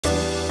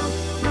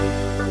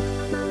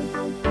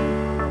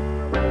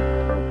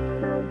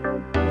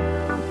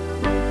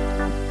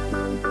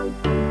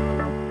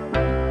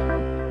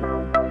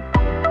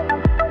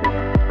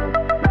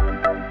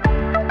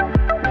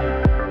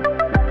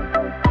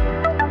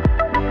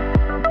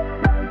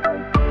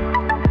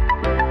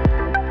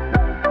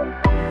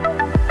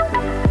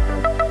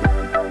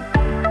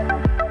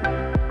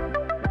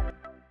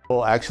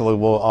Well,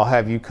 actually, I'll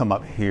have you come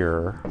up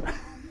here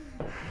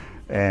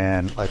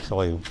and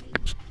actually.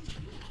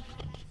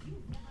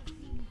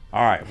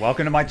 All right,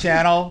 welcome to my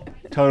channel.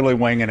 Totally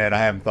winging it. I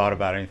haven't thought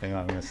about anything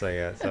I'm going to say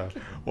yet. So,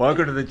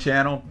 welcome to the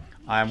channel.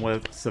 I'm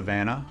with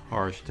Savannah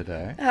Harsh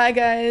today. Hi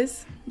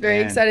guys.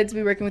 Very excited to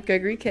be working with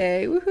Gregory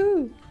K.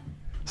 Woohoo!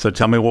 So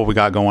tell me what we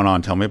got going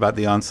on. Tell me about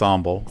the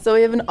ensemble. So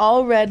we have an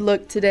all red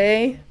look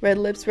today. Red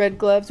lips, red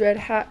gloves, red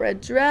hat,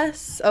 red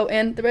dress. Oh,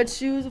 and the red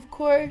shoes, of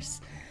course.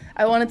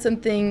 I wanted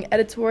something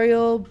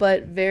editorial,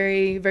 but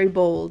very, very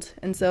bold.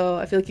 And so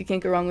I feel like you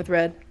can't go wrong with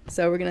red.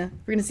 So we're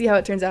gonna see how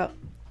it turns out.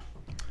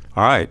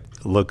 All right,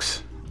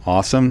 looks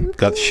awesome.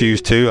 Got the shoes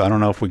too. I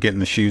don't know if we're getting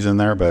the shoes in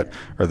there,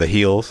 or the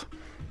heels.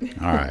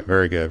 All right,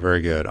 very good,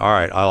 very good. All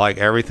right, I like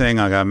everything.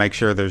 I gotta make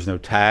sure there's no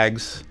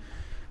tags.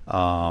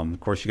 Of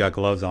course, you got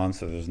gloves on,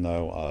 so there's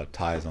no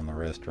ties on the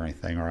wrist or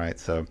anything. All right,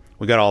 so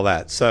we got all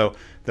that. So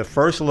the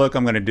first look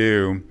I'm gonna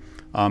do,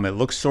 it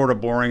looks sort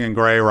of boring and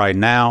gray right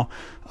now,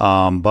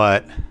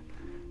 but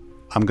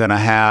I'm gonna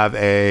have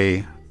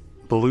a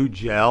blue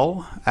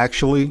gel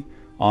actually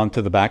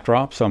onto the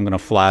backdrop. So I'm going to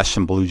flash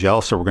some blue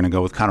gel. So we're going to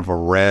go with kind of a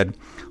red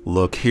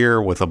look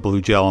here with a blue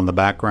gel in the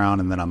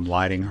background. And then I'm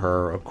lighting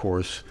her, of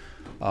course,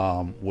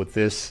 with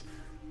this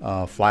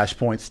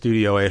Flashpoint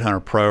Studio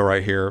 800 Pro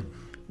right here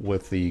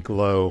with the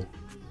Glow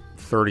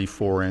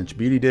 34-inch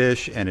beauty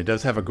dish. And it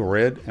does have a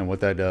grid. And what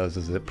that does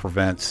is it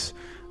prevents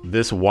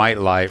this white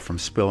light from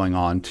spilling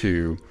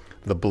onto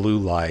the blue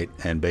light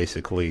and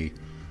basically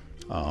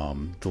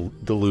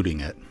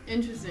diluting it.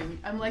 Interesting.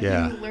 I'm liking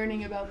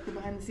learning about the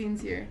behind the scenes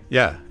here.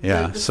 Yeah,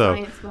 yeah.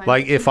 So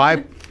like if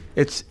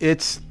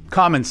it's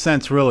common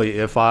sense really.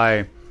 If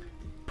I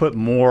put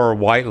more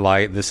white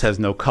light, this has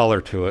no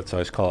color to it, so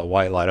I just call it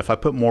white light. If I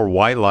put more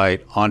white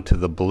light onto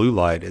the blue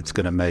light, it's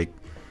going to make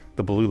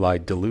the blue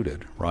light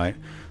diluted, right?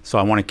 So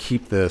I want to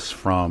keep this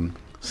from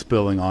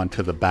spilling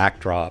onto the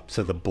backdrop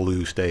so the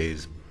blue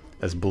stays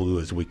as blue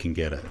as we can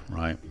get it,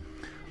 right?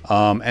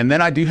 And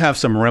then I do have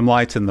some rim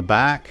lights in the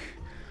back.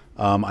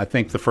 I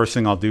think the first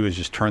thing I'll do is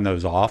just turn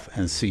those off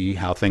and see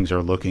how things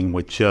are looking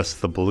with just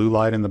the blue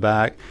light in the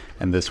back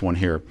and this one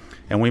here.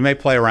 And we may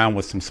play around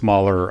with some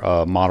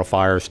smaller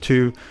modifiers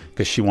too,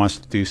 because she wants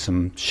to do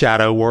some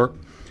shadow work.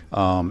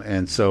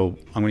 And so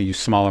I'm going to use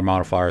smaller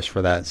modifiers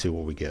for that and see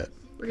what we get.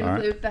 We're going to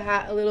play with the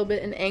hat a little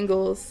bit in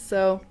angles,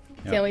 so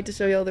can't wait to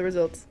show you all the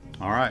results.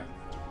 All right.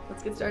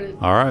 Let's get started.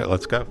 All right,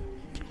 let's go.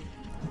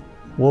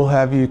 We'll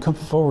have you come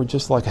forward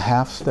just like a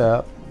half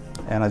step.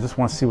 And I just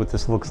want to see what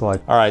this looks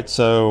like. All right,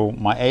 so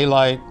my A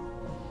light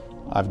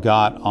I've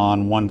got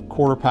on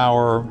 1/4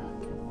 power,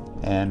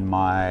 and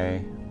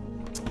my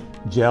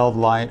gelled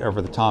light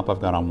over the top I've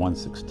got on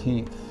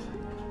 1/16.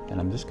 And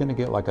I'm just going to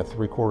get like a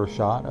 3/4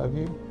 shot of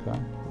you. Okay.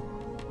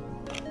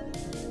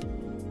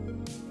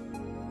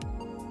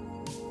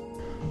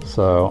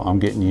 So I'm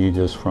getting you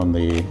just from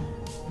the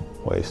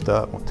waist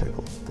up. We'll take a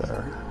look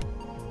there.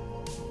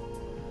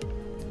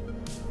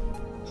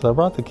 So I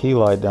brought the key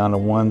light down to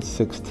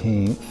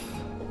 1/16.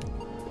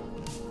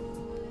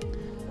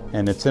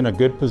 And it's in a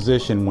good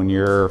position when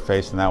you're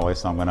facing that way,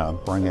 so I'm gonna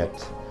bring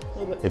it,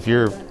 if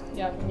you're,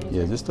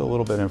 just a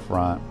little bit in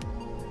front,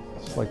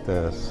 just like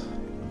this.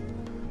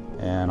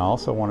 And I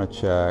also wanna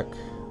check,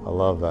 I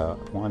love that,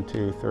 1,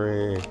 2,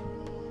 3.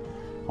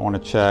 I wanna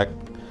check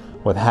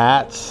with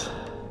hats.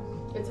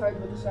 It's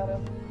hard with the shadow.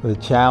 The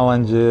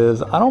challenge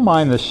is, I don't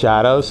mind the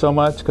shadow so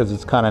much because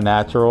it's kind of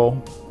natural.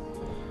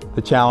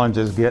 The challenge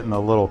is getting a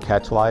little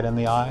catch light in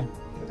the eye.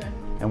 Okay.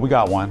 And we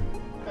got one.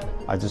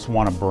 I just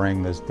want to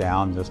bring this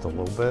down just a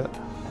little bit,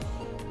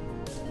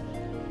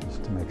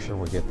 just to make sure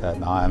we get that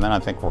in the eye, and then I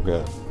think we're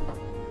good.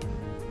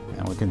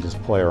 And we can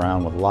just play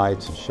around with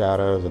lights and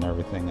shadows and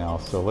everything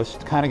else. So let's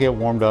kind of get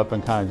warmed up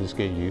and kind of just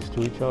get used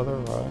to each other,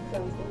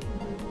 right?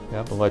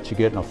 Yep, we'll let you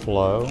get in a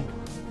flow.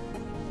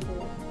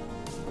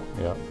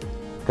 Yep,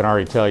 I can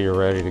already tell you're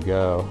ready to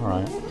go, all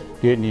right?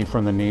 Getting you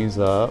from the knees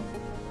up.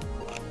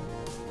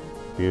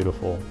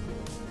 Beautiful.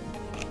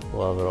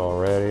 Love it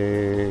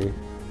already.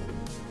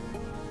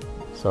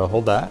 So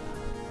hold that.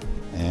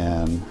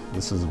 And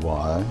this is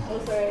why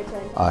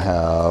I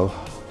have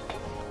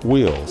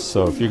wheels.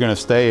 So if you're gonna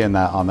stay in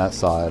that on that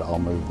side, I'll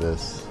move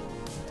this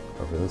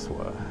over this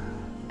way.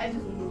 I'm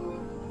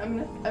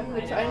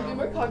gonna try and be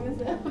more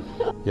cognizant.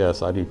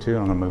 Yes, I do too.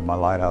 I'm gonna move my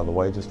light out of the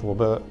way just a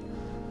little bit.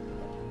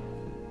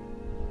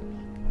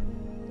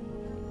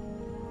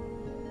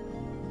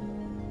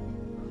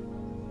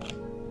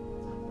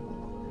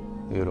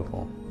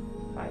 Beautiful.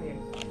 5 years.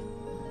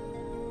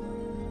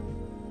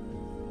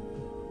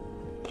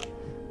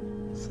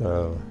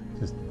 So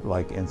just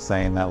like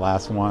insane, that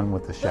last one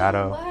with the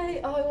shadow. Why?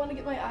 Oh, I want to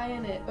get my eye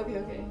in it. Okay,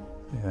 okay.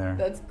 There.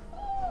 That's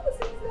cool.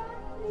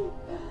 Exactly.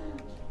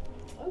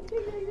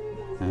 Okay,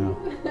 yeah.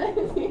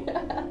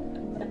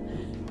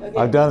 Okay.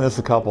 I've done this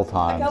a couple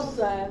times. A couple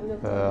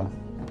times.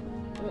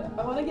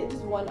 I want to get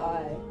just one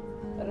eye.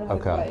 I don't know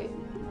how to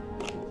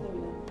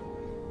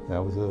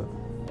That was it.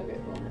 Okay,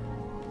 cool.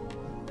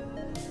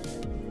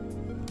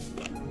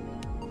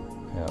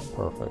 Yeah,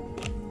 perfect.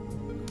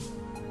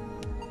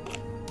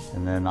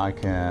 And then I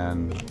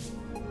can,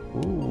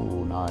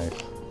 ooh, nice.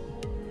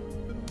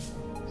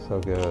 So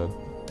good.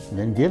 And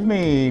then give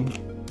me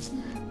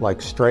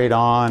like straight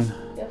on,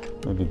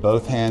 maybe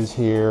both hands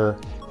here.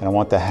 And I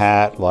want the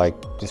hat like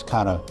just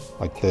kind of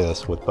like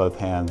this with both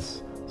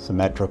hands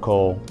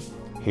symmetrical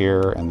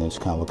here, and then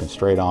just kind of looking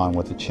straight on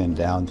with the chin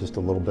down just a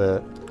little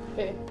bit.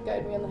 Okay,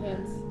 guide me on the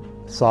hands.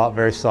 Soft,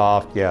 very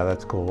soft. Yeah,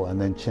 that's cool. And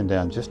then chin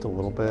down just a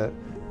little bit.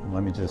 And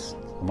let me just,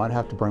 I might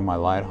have to bring my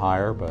light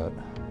higher, but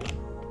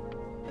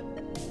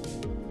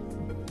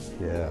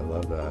yeah, I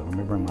love that. Let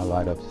me bring my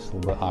light up just a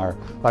little bit higher.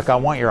 Like I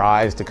want your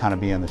eyes to kind of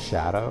be in the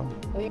shadow.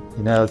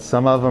 You know,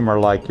 some of them are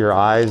like your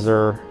eyes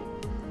are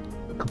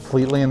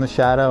completely in the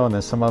shadow, and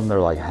then some of them they're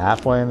like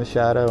halfway in the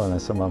shadow, and then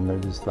some of them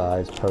they're just the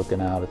eyes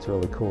poking out. It's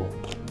really cool.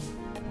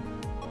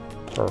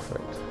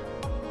 Perfect.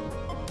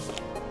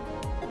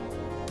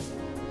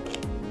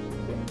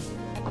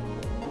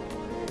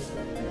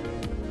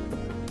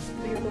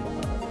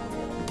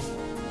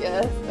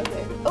 Yes,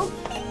 okay. Oh,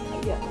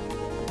 yeah.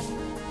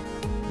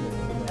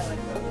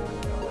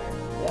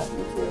 Yeah,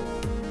 me too.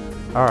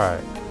 All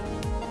right.